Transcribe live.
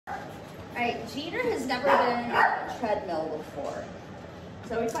right, Jeter has never been on a treadmill before.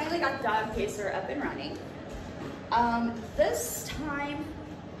 So we finally got dogPACER up and running. This time,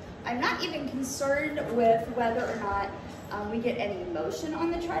 I'm not even concerned with whether or not we get any motion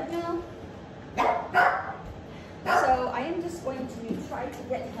on the treadmill. So I am just going to try to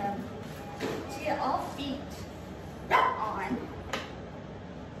get him to get all feet on.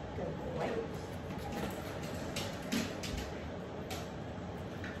 Good boy.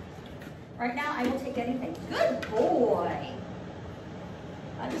 Right now, I will take anything. Good boy.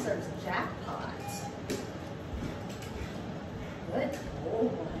 That deserves a jackpot. Good boy.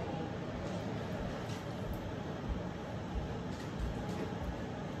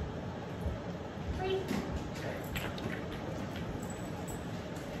 Treat.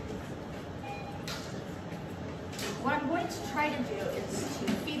 What I'm going to try to do is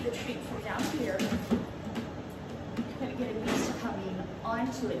to feed the treat from down here. I'm going to get him used to coming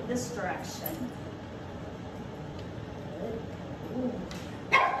onto it this direction. Good. Ooh.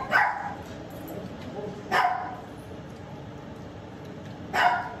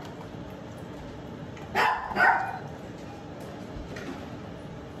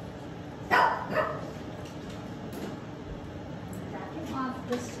 Backing off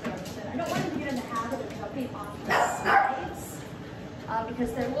this direction. I don't want him to get in the habit of jumping off the sides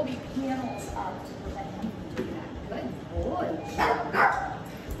because there will be panels up to prevent him from doing that. Good boy.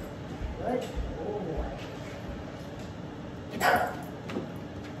 Good boy.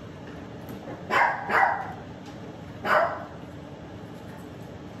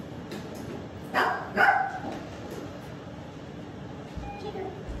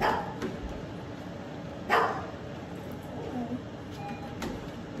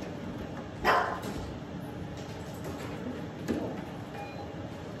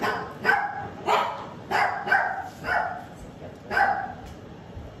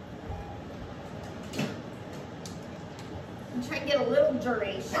 I'm trying to get a little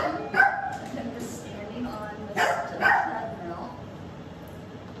duration of him just standing on this treadmill.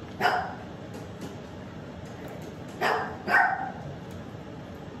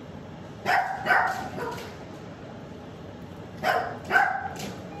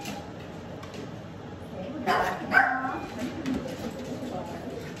 Okay, we're backing off.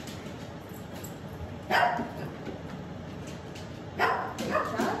 Good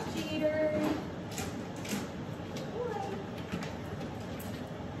job, Jeter.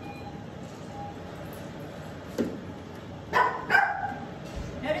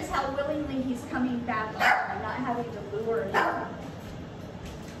 Notice how willingly he's coming back on. I'm not having to lure him.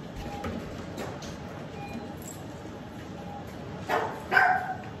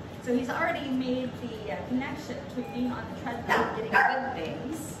 So he's already made the connection between being on the treadmill and getting good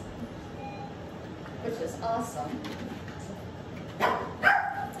things, which is awesome.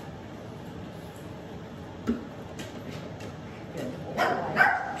 Good boy.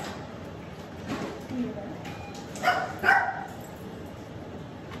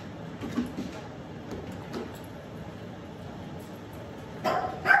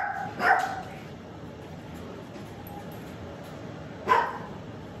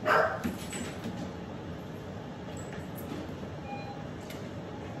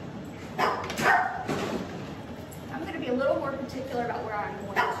 A little more particular about where I'm going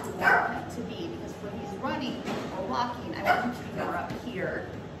to want him to be because when he's running or walking, I want him to be more up here.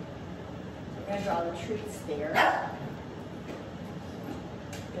 So we're going to draw the treats there.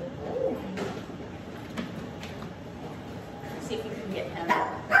 Good boy. See if we can get him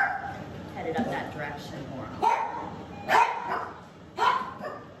headed up that direction more.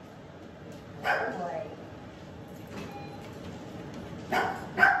 Good boy.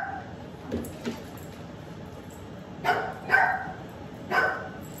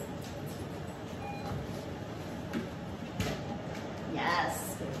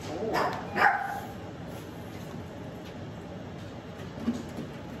 Yes, good boy.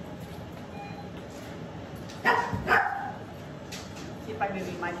 See if by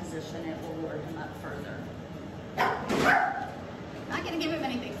moving my position, it will lure him up further. Not going to give him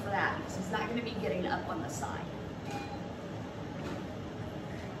anything for that because he's not going to be getting up on the side.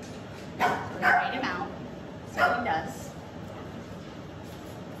 So we're going to wait him out. See what he does.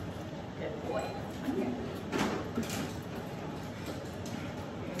 Good boy. Come here.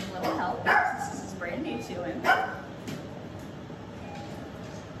 Give him a little help. This is brand new to him.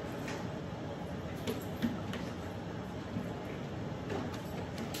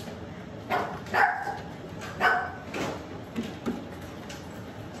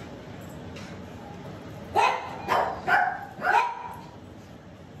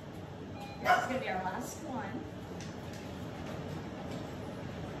 This is going to be our last one.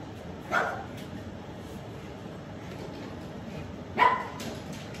 That's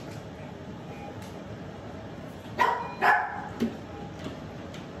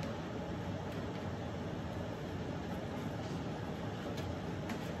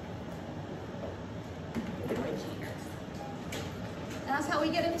how we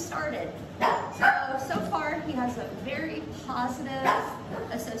get him started. So far he has a very positive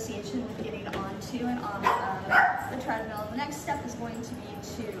association with getting onto and off of the treadmill. The next step is going to be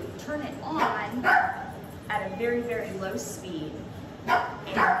to turn it on at a very, very low speed.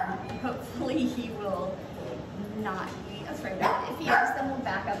 And hopefully he will not be afraid of it. If he is, then we'll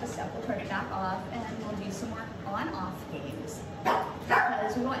back up a step, we'll turn it back off, and we'll do some more on-off games.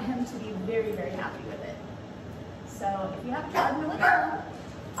 Because we want him to be very, very happy with it. So if you have a treadmill at home,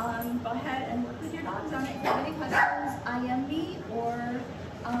 go ahead and work with your dogs on it. If you have any questions, IM me or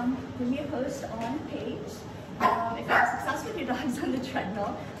give me a post on the page. If you have success with your dogs on the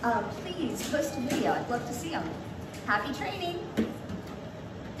treadmill, please post a video. I'd love to see them. Happy training.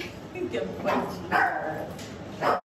 Good boy, Junior.